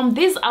Parfum.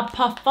 These are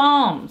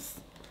parfums.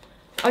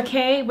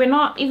 Okay, we're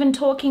not even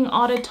talking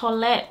eau de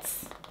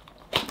toilettes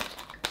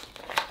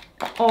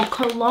or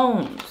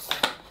colognes.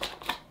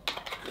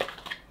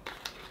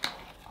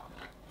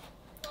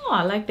 Oh,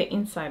 I like the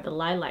inside, the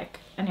lilac.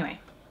 Anyway,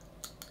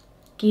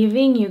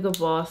 giving Hugo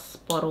Boss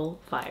bottle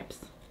vibes.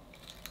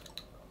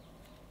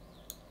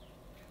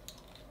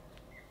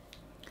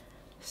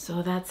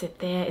 So that's it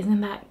there.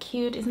 Isn't that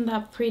cute? Isn't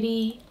that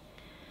pretty?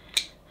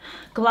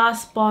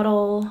 Glass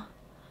bottle.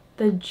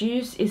 The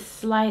juice is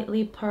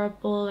slightly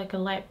purple, like a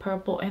light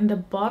purple, and the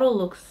bottle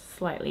looks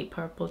slightly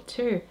purple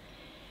too.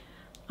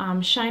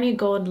 Shiny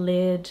gold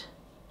lid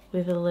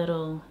with a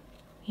little,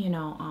 you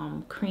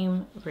know,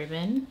 cream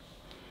ribbon.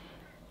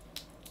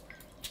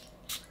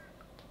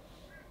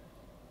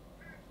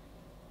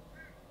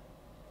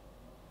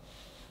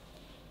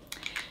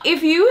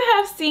 If you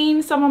have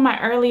seen some of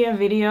my earlier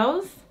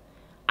videos,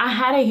 I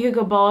had a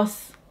Hugo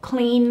Boss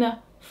clean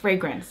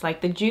fragrance.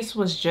 Like, the juice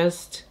was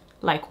just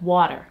like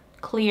water,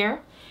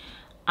 clear.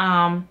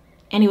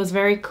 And it was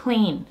very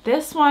clean.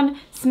 This one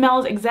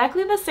smells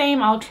exactly the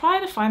same. I'll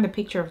try to find the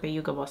picture of the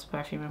Hugo Boss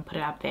perfume and put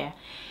it up there.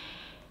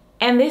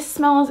 And this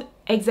smells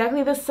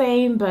exactly the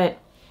same, but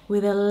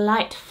with a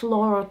light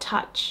floral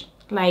touch.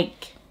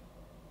 Like,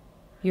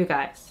 you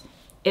guys,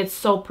 it's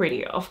so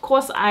pretty. Of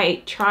course,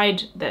 I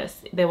tried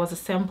this. There was a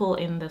sample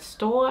in the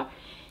store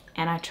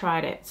and I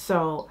tried it.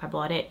 So I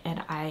bought it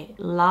and I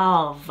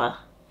love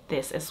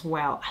this as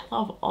well. I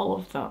love all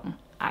of them,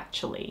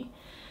 actually.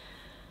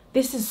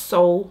 This is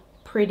so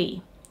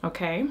pretty.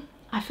 Okay,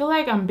 I feel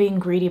like I'm being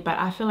greedy, but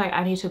I feel like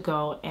I need to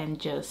go and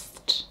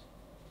just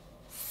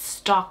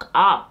stock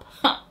up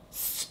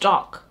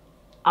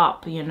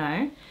you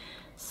know.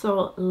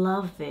 So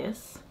love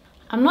this.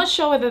 I'm not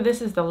sure whether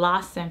this is the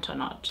last scent or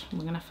not.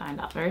 We're gonna find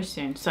out very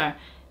soon. So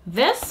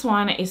this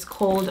one is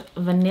called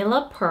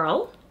Vanilla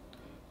Pearl.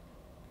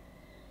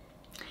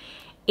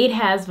 It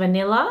has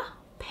vanilla,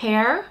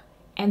 pear,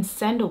 and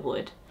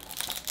sandalwood.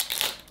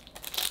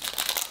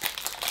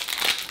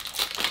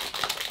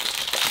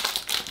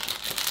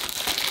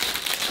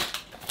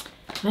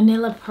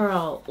 Vanilla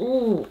Pearl.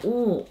 Ooh,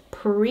 ooh,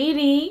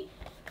 pretty.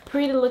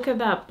 Pretty. Look at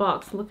that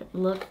box.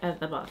 Look at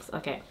the box.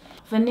 Okay.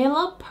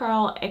 Vanilla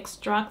Pearl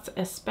extracts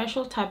a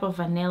special type of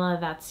vanilla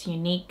that's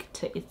unique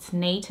to its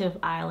native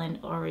island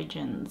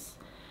origins.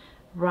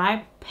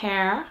 ripe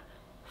pear,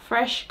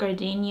 fresh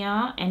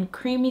gardenia, and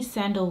creamy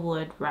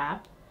sandalwood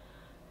wrap.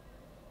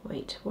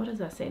 Wait, what does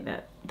that say?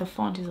 That the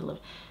font is a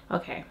little...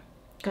 Okay.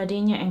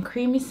 Gardenia and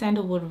creamy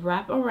sandalwood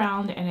wrap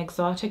around an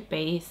exotic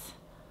base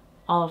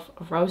of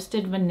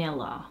roasted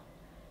vanilla.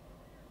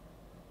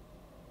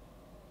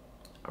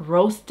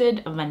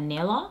 Roasted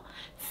vanilla,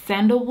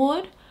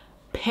 sandalwood,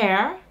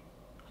 pear.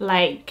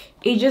 Like,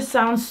 it just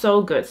sounds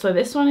so good. So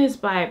this one is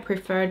by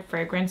Preferred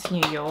Fragrance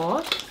New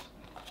York.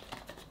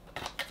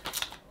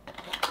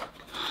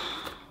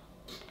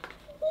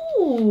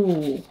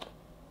 Ooh,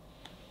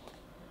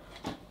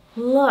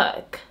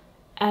 look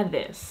at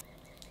this.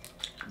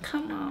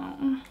 Come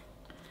on.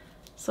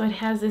 So it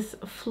has this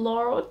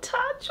floral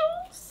touch.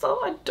 Oh,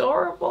 so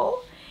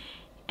adorable.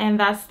 And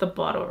that's the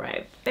bottle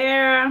right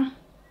there.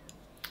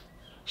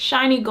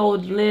 Shiny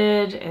gold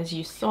lid, as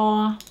you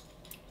saw.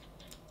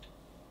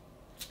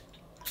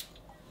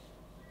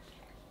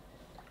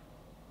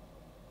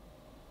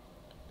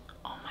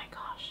 Oh my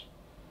gosh,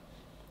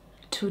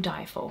 to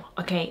die for.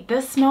 Okay,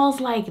 this smells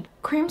like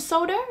cream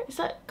soda. Is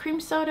that cream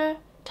soda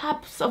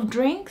types of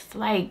drinks?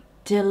 Like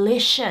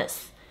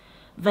delicious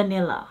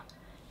vanilla,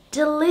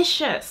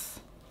 delicious.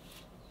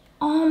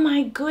 Oh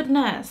my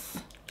goodness,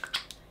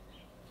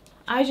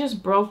 I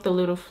just broke the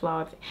little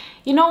flower.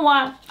 You know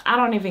what, I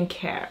don't even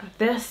care.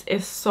 This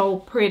is so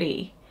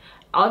pretty.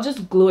 I'll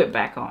just glue it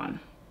back on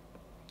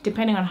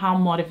depending on how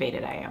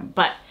motivated I am,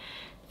 but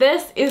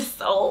this is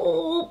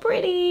so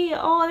pretty.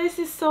 Oh, this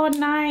is so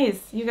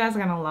nice. You guys are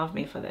gonna love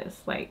me for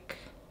this. Like,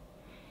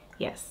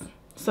 yes.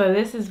 So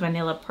this is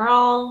vanilla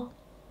pearl.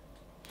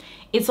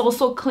 It's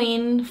also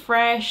clean,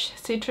 fresh,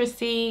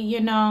 citrusy, you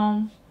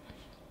know.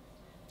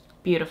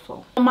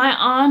 Beautiful. My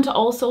aunt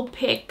also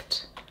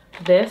picked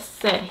this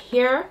set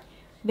here.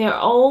 They're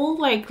all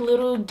like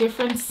little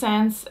different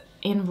scents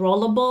in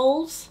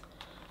rollables.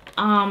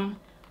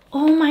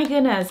 Oh my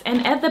goodness.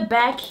 And at the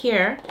back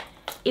here,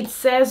 it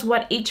says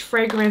what each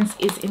fragrance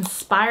is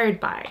inspired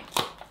by.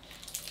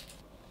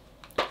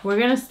 We're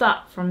gonna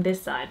start from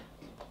this side.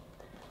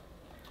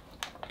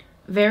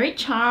 Very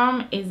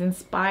Charm is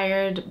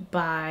inspired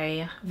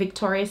by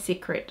Victoria's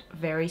Secret,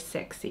 Very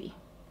Sexy.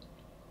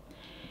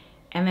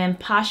 And then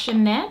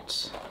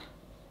Passionate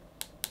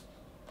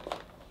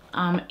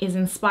is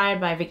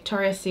inspired by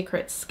Victoria's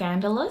Secret,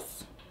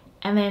 Scandalous.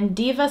 And then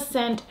Diva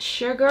Scent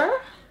Sugar,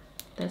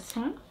 this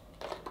one,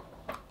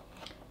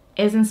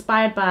 is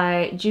inspired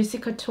by Juicy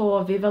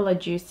Couture, Viva La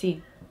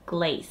Juicy,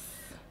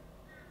 Glaze.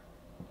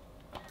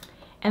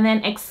 And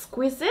then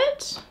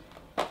Exquisite,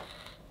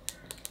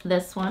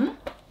 this one,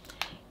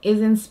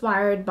 is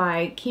inspired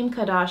by Kim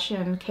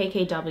Kardashian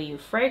KKW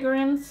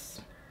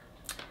Fragrance.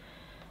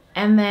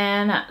 And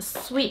then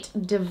Sweet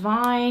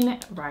Divine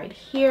right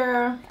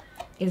here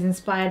is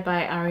inspired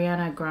by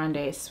Ariana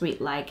Grande, Sweet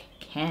Like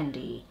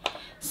Candy.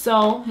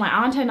 So my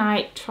aunt and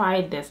I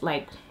tried this.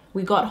 Like,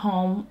 we got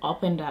home,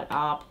 opened that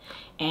up,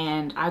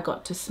 and I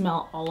got to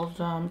smell all of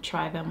them,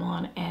 try them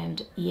on,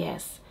 and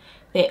yes,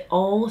 they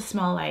all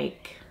smell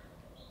like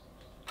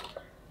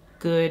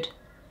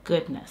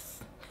goodness.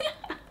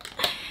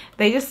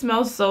 They just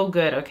smell so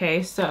good.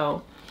 Okay,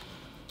 so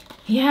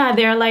yeah,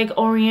 they're like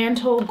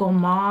oriental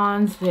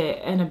gourmands,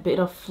 and a bit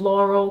of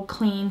floral,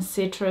 clean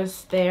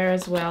citrus there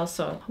as well.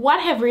 So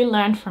what have we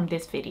learned from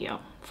this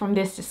video, from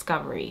this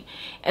discovery,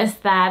 is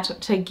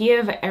that to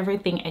give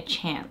everything a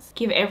chance,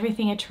 give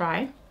everything a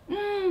try.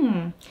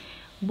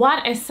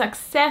 What a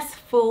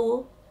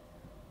successful,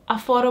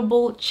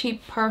 affordable,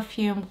 cheap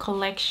perfume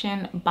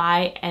collection,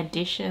 buy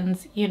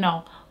additions, you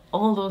know,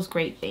 all those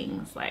great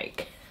things.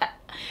 Like,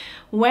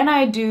 when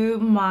I do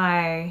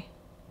my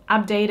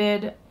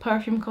updated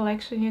perfume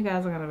collection, you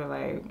guys are gonna be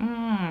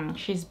like,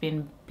 she's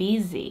been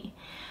busy.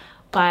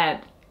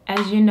 But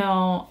as you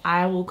know,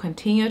 I will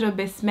continue to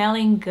be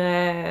smelling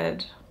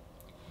good,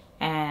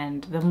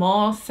 and the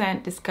more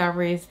scent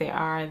discoveries there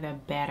are, the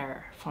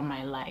better for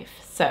my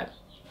life. So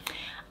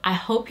I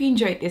hope you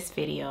enjoyed this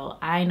video.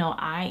 I know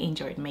I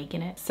enjoyed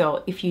making it.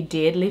 So if you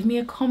did, leave me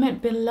a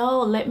comment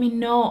below. Let me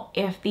know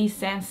if these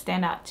scents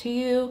stand out to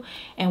you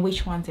and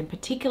which ones in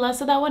particular,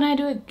 so that when I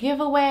do a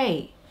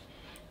giveaway,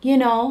 you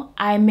know,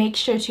 I make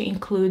sure to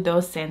include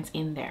those scents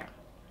in there.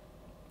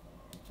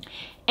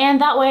 And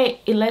that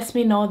way it lets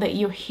me know that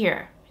you're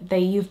here,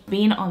 that you've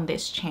been on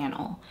this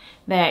channel,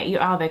 that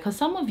you're out there. Because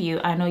some of you,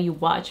 I know you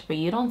watch, but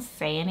you don't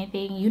say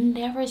anything. You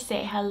never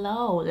say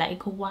hello.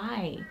 Like,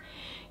 why?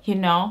 You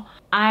know,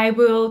 I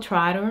will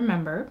try to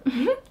remember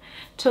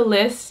to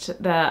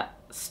list the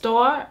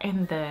store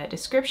in the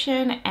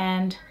description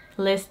and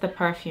list the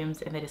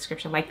perfumes in the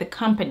description, like the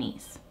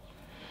companies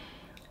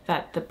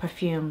that the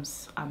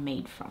perfumes are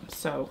made from.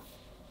 So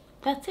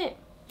that's it.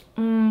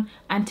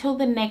 Until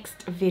the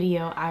next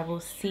video, I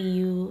will see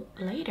you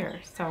later.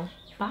 So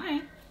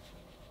bye.